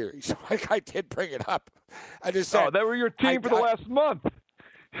win the series. I did bring it up. I just said, they were your team for the last month.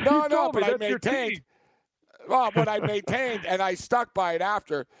 No, but I maintained. Well, but I maintained, and I stuck by it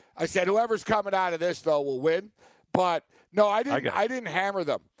after. I said, whoever's coming out of this, though, will win. But, no, I didn't hammer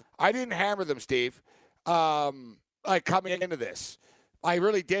them. I didn't hammer them, Steve, coming into this. I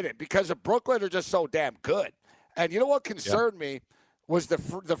really didn't because the Brooklyn are just so damn good. And you know what concerned me was the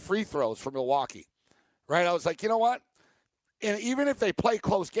free throws for Milwaukee, right? I was like, you know what? And even if they play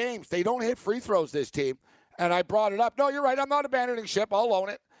close games, they don't hit free throws, this team. And I brought it up. No, you're right. I'm not abandoning ship. I'll own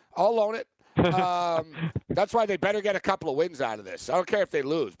it. That's why they better get a couple of wins out of this. I don't care if they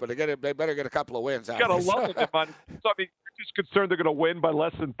lose, but they better get a couple of wins out of this. You gotta love it, man. So, I mean, you're just concerned they're going to win by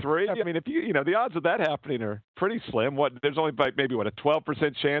less than 3. I mean, if the odds of that happening are pretty slim. There's only maybe a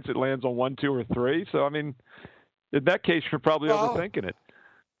 12% chance it lands on 1, 2, or 3. So I mean, in that case, you're probably overthinking it.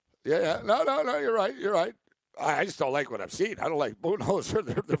 Yeah. No. You're right. I just don't like what I've seen. I don't like. Who knows?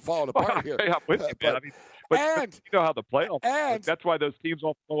 They're falling apart here. I'm with you, man. I mean, but you know how the playoffs. And that's why those teams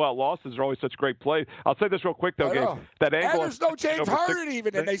all blow out losses are always such great plays. I'll say this real quick though, Gabe. That angle. And there's no James Harden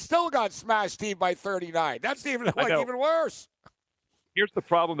even, and they still got smashed, Steve, by 39. That's even worse. Here's the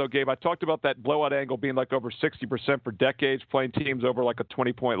problem though, Gabe. I talked about that blowout angle being like over 60% for decades, playing teams over like a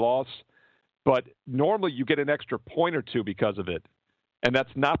 20-point loss. But normally you get an extra point or two because of it. And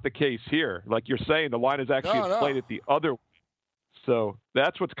that's not the case here. Like you're saying, the line is actually played it the other way. So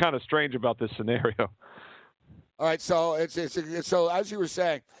that's what's kind of strange about this scenario. All right, so so as you were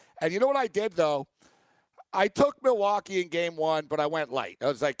saying, and you know what I did though? I took Milwaukee in Game 1, but I went light. I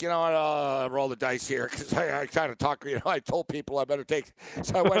was like, you know what, I'll roll the dice here because I kind of talked. I told people I better take,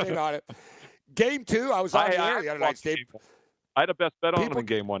 so I went in on it. Game 2, I was on the air the other night, Steve. I had a best bet on him in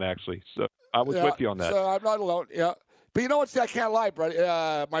Game 1 actually, so I was with you on that. So I'm not alone. Yeah. But you know what? I can't lie, bro.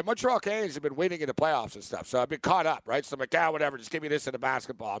 My Montreal Canadiens have been winning in the playoffs and stuff, so I've been caught up, right? So I'm like, whatever, just give me this in the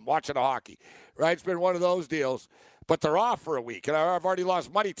basketball. I'm watching the hockey, right? It's been one of those deals. But they're off for a week, and I've already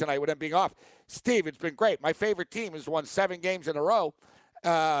lost money tonight with them being off. Steve, it's been great. My favorite team has won 7 games in a row.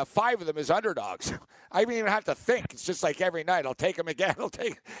 5 of them is underdogs. I don't even have to think. It's just like every night. I'll take them again. I'll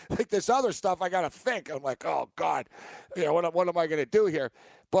take like this other stuff. I got to think. I'm like, oh, God, what am I going to do here?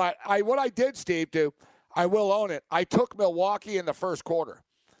 But what I did, Steve, I will own it. I took Milwaukee in the first quarter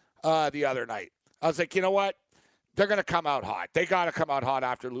the other night. I was like, you know what? They're going to come out hot. They got to come out hot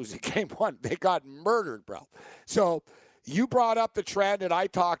after losing game 1. They got murdered, bro. So you brought up the trend that I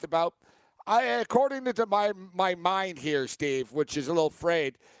talked about. According to my mind here, Steve, which is a little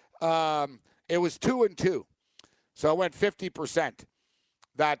frayed, it was 2-2. So it went 50%,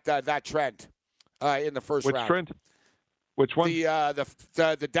 that trend in the first round. Which trend? Which one?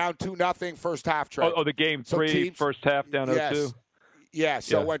 The down 2-0 first half trend. Oh, the game 3, first half down 0-2? Yes,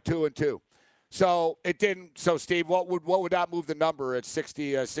 so it went 2-2. So it didn't. So Steve, what would that move the number at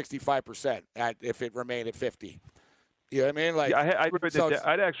 65% if it remained at 50? You know what I mean? Like,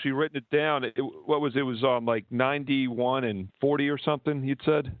 I'd actually written it down. It was like 91 and 40 or something. You'd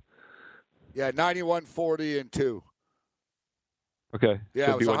said. Yeah, 91, 40, and 2. Okay. Yeah,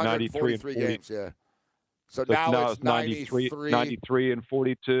 so it was 143 games. Yeah. So now it's 93 and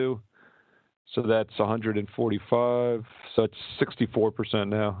 42. So that's 145. So it's 64%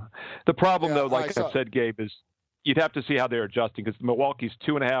 now. The problem, though, like I said, Gabe, is you'd have to see how they're adjusting because Milwaukee's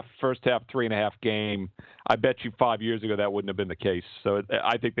 2.5 first half, 3.5 game. I bet you 5 years ago that wouldn't have been the case. So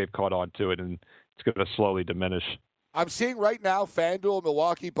I think they've caught on to it, and it's going to slowly diminish. I'm seeing right now FanDuel,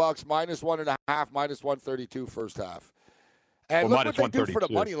 Milwaukee Bucks -1.5, -132 first half. And look what they do for the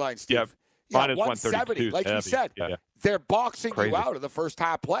money line, Steve. Yeah. Yeah, 170, like you said. Yeah. They're boxing Crazy. you out of the first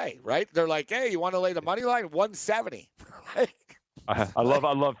half play, right? They're like, hey, you want to lay the money line? 170. I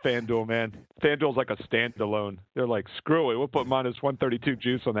love FanDuel, man. FanDuel's like a standalone. They're like, screw it. We'll put -132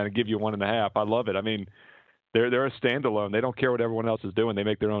 juice on that and give you 1.5. I love it. I mean, they're a standalone. They don't care what everyone else is doing. They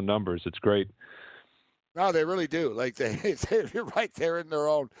make their own numbers. It's great. No, they really do. Like you're right. They're in their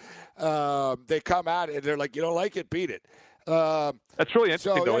own. They come at it and they're like, you don't like it, beat it. That's really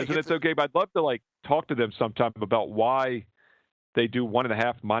interesting, though, isn't it? So, Gabe, I'd love to talk to them sometime about why they do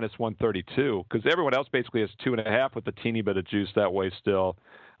 1.5 -132 because everyone else basically has 2.5 with a teeny bit of juice that way. Still,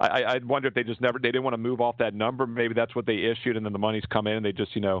 I'd wonder if they didn't want to move off that number. Maybe that's what they issued, and then the money's come in, and they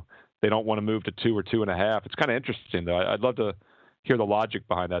just they don't want to move to 2 or 2.5. It's kind of interesting, though. I'd love to hear the logic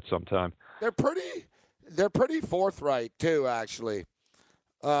behind that sometime. They're pretty forthright too, actually.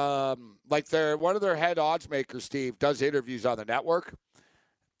 Like one of their head odds makers, Steve, does interviews on the network,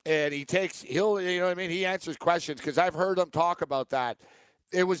 and he answers questions because I've heard him talk about that.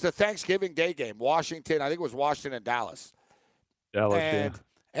 It was the Thanksgiving Day game, Washington. I think it was Washington and Dallas. And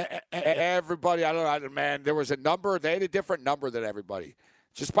everybody, I don't know, man. There was a number. They had a different number than everybody,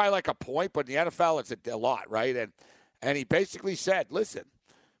 just by like a point. But in the NFL, it's a lot, right? And he basically said, listen.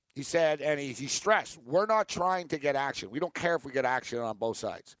 He said, and he stressed, we're not trying to get action. We don't care if we get action on both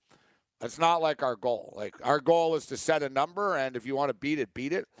sides. That's not like our goal. Like, our goal is to set a number, and if you want to beat it,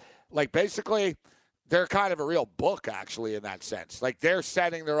 beat it. Like, basically, they're kind of a real book, actually, in that sense. Like, they're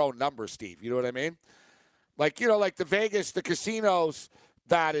setting their own numbers, Steve. You know what I mean? Like, like the Vegas, the casinos,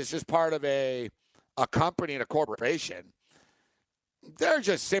 that is just part of a company and a corporation. They're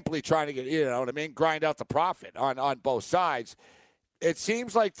just simply trying to get, grind out the profit on both sides. It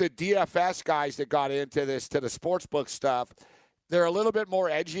seems like the DFS guys that got into this, to the sportsbook stuff, they're a little bit more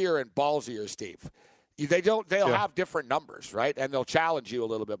edgier and ballsier, Steve. They'll have different numbers, right? And they'll challenge you a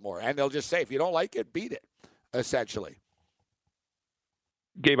little bit more. And they'll just say, if you don't like it, beat it, essentially.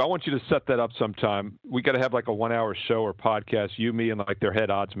 Gabe, I want you to set that up sometime. We got to have like a 1-hour show or podcast, you, me, and like their head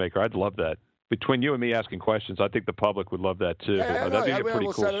odds maker. I'd love that. Between you and me asking questions, I think the public would love that too. That'd be a pretty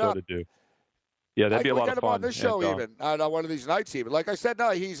cool show to do. Yeah, that'd be a lot of fun. On this show, even on one of these nights, even like I said,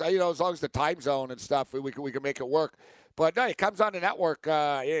 no, he's as long as the time zone and stuff, we can make it work. But no, it comes on the network.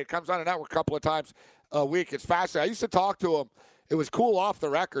 It comes on the network a couple of times a week. It's fascinating. I used to talk to him. It was cool off the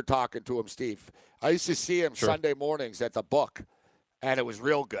record talking to him, Steve. I used to see him Sunday mornings at the Book, and it was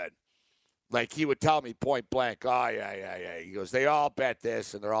real good. Like, he would tell me point blank, oh, yeah. He goes, they all bet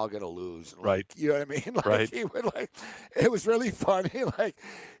this, and they're all going to lose. And right. You know what I mean? Like, right. He would, it was really funny. He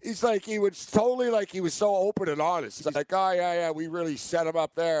was totally, he was so open and honest. He's like, oh, yeah, we really set him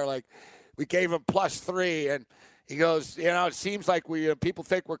up there. Like, we gave him +3. And he goes, it seems like people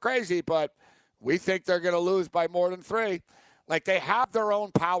think we're crazy, but we think they're going to lose by more than 3. Like, they have their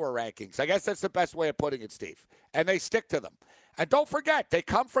own power rankings. I guess that's the best way of putting it, Steve. And they stick to them. And don't forget, they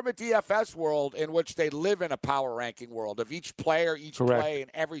come from a DFS world in which they live in a power ranking world of each player, each Correct. play,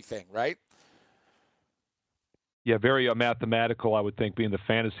 and everything, right? Yeah, very mathematical, I would think, being the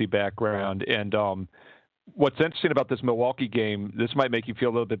fantasy background. And what's interesting about this Milwaukee game, this might make you feel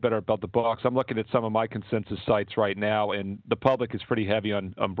a little bit better about the Bucks. I'm looking at some of my consensus sites right now, and the public is pretty heavy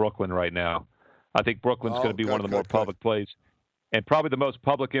on Brooklyn right now. I think Brooklyn's going to be one of the more public plays. And probably the most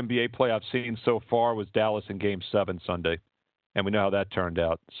public NBA play I've seen so far was Dallas in Game 7 Sunday. And we know how that turned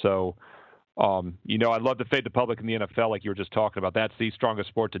out. So, I'd love to fade the public in the NFL like you were just talking about. That's the strongest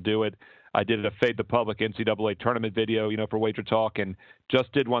sport to do it. I did a fade the public NCAA tournament video, for Wager Talk, and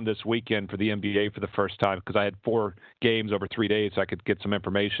just did one this weekend for the NBA for the first time because I had 4 games over 3 days so I could get some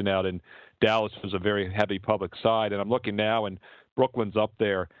information out. And Dallas was a very heavy public side. And I'm looking now, and Brooklyn's up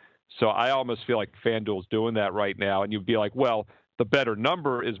there. So I almost feel like FanDuel's doing that right now. And you'd be like, well, the better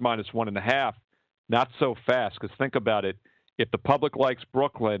number is -1.5. Not so fast, because think about it. If the public likes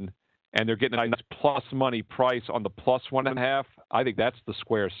Brooklyn and they're getting a nice plus money price on the +1.5, I think that's the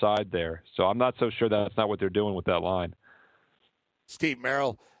square side there. So I'm not so sure that's not what they're doing with that line. Steve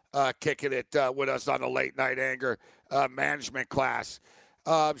Merrill kicking it with us on the Late Night Anger management class.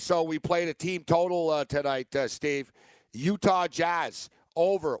 So we played a team total tonight, Steve. Utah Jazz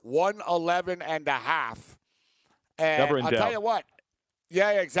over 111.5. And Never in I'll doubt. tell you what.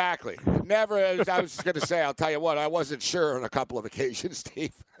 Yeah, exactly. Never. I was just going to say, I'll tell you what, I wasn't sure on a couple of occasions,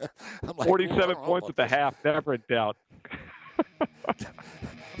 Steve. I'm like, 47 points at the half, never in doubt.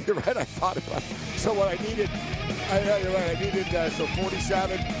 You're right, I thought about it. So what I needed, you're right, I needed,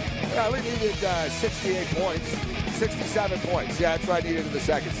 47. I only needed 68 points. 67 points. Yeah, that's what I needed in the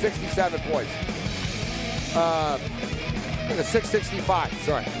second. 67 points. 665,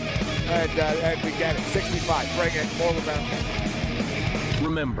 sorry. And we get it. 65. Bring it. More momentum.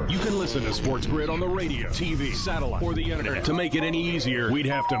 Remember, you can listen to Sports Grid on the radio, TV, satellite, or the internet. To make it any easier, we'd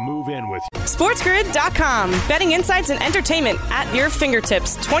have to move in with you. SportsGrid.com. Betting insights and entertainment at your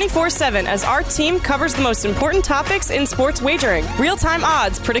fingertips 24/7 as our team covers the most important topics in sports wagering. Real-time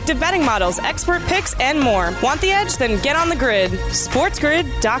odds, predictive betting models, expert picks, and more. Want the edge? Then get on the grid.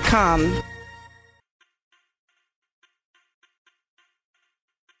 SportsGrid.com.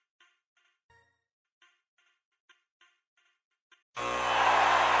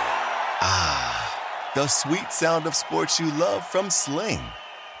 The sweet sound of sports you love from Sling.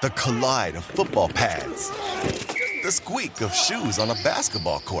 The collide of football pads. The squeak of shoes on a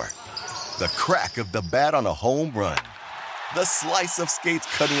basketball court. The crack of the bat on a home run. The slice of skates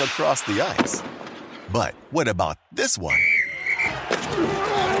cutting across the ice. But what about this one?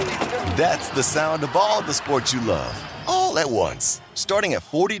 That's the sound of all the sports you love, all at once. Starting at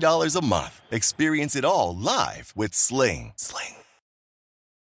 $40 a month. Experience it all live with Sling.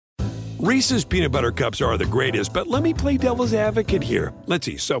 Reese's peanut butter cups are the greatest, but let me play devil's advocate here. Let's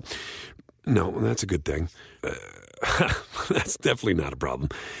see. So, no, that's a good thing. That's definitely not a problem.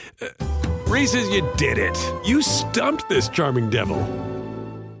 Reese's, you did it. You stumped this charming devil.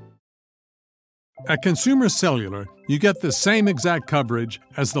 At Consumer Cellular, you get the same exact coverage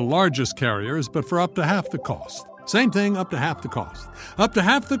as the largest carriers, but for up to half the cost. Same thing, up to half the cost. Up to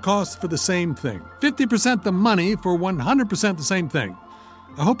half the cost for the same thing. 50% the money for 100% the same thing.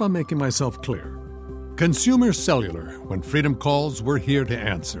 I hope I'm making myself clear. Consumer Cellular. When freedom calls, we're here to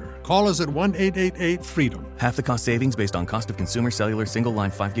answer. Call us at 1-888-FREEDOM. Half the cost savings based on cost of Consumer Cellular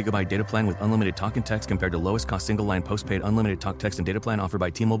single-line 5GB data plan with unlimited talk and text compared to lowest cost single-line postpaid unlimited talk, text, and data plan offered by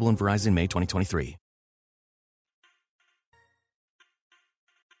T-Mobile and Verizon May 2023.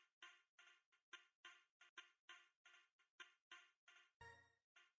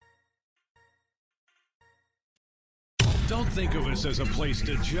 Don't think of us as a place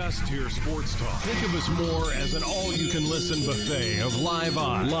to just hear sports talk. Think of us more as an all-you-can-listen buffet of live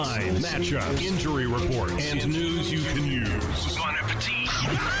odds, line, matchups, injury reports, and news you can use. Bon appetit.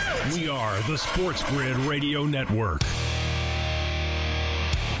 We are the Sports Grid Radio Network.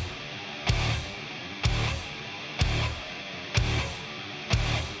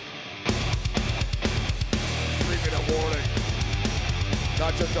 3-minute warning.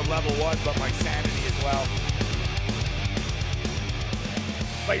 Not just a level one, but my sanity as well.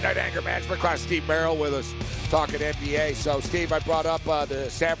 Late Night Anger Management class. Steve Merrill with us talking NBA. So, Steve, I brought up the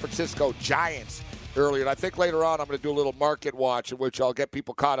San Francisco Giants earlier, and I think later on I'm going to do a little market watch in which I'll get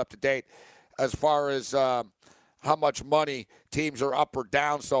people caught up to date as far as how much money teams are up or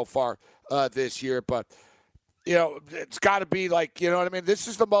down so far this year. But, you know, it's got to be like, you know what I mean? This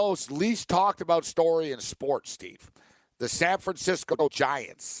is the most least talked about story in sports, Steve. The San Francisco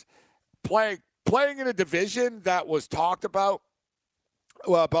Giants playing playing in a division that was talked about,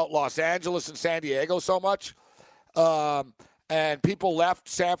 about Los Angeles and San Diego so much, and people left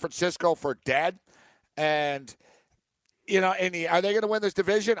San Francisco for dead, and are they going to win this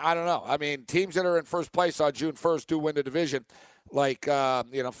division? I don't know. I mean, teams that are in first place on June 1st do win the division,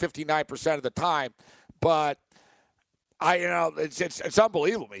 59% of the time. But it's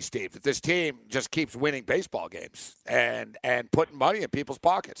unbelievable to me, Steve, that this team just keeps winning baseball games and putting money in people's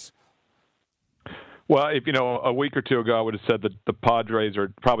pockets. Well, if a week or two ago, I would have said that the Padres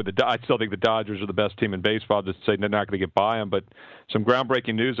are probably I still think the Dodgers are the best team in baseball. Just say they're not going to get by them. But some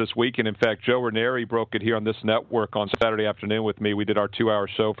groundbreaking news this weekend. In fact, Joe Ranieri broke it here on this network on Saturday afternoon with me. We did our 2-hour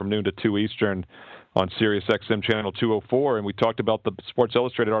show from noon to 2 Eastern on Sirius XM channel 204, and we talked about the Sports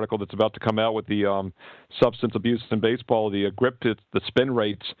Illustrated article that's about to come out with the substance abuse in baseball, the grip to the spin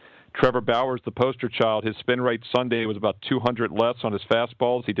rates. Trevor Bauer's the poster child. His spin rate Sunday was about 200 less on his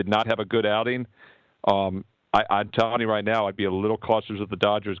fastballs. He did not have a good outing. I'm telling you right now, I'd be a little cautious of the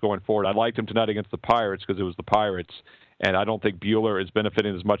Dodgers going forward. I liked him tonight against the Pirates because it was the Pirates, and I don't think Buehler is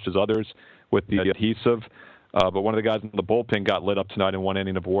benefiting as much as others with the adhesive. But one of the guys in the bullpen got lit up tonight in one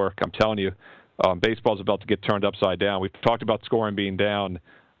inning of work. I'm telling you, baseball's about to get turned upside down. We've talked about scoring being down.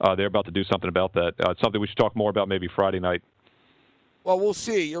 They're about to do something about that. It's something we should talk more about maybe Friday night. Well, we'll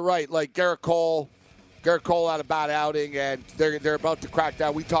see. You're right. Like Garrett Cole had a bad outing, and they're about to crack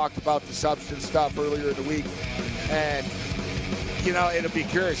down. We talked about the substance stuff earlier in the week, and it'll be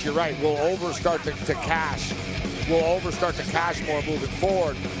curious. You're right. We'll start to cash. We'll start to cash more moving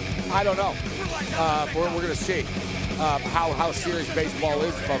forward. I don't know. We're going to see how serious baseball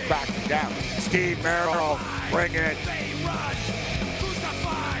is about cracking down. Steve Merrill, bring it.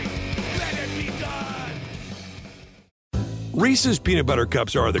 Reese's Peanut Butter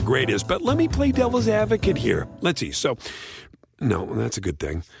Cups are the greatest, but let me play devil's advocate here. Let's see. So, no, that's a good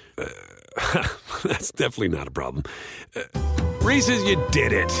thing. That's definitely not a problem. Reese's, you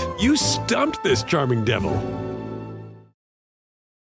did it. You stumped this charming devil.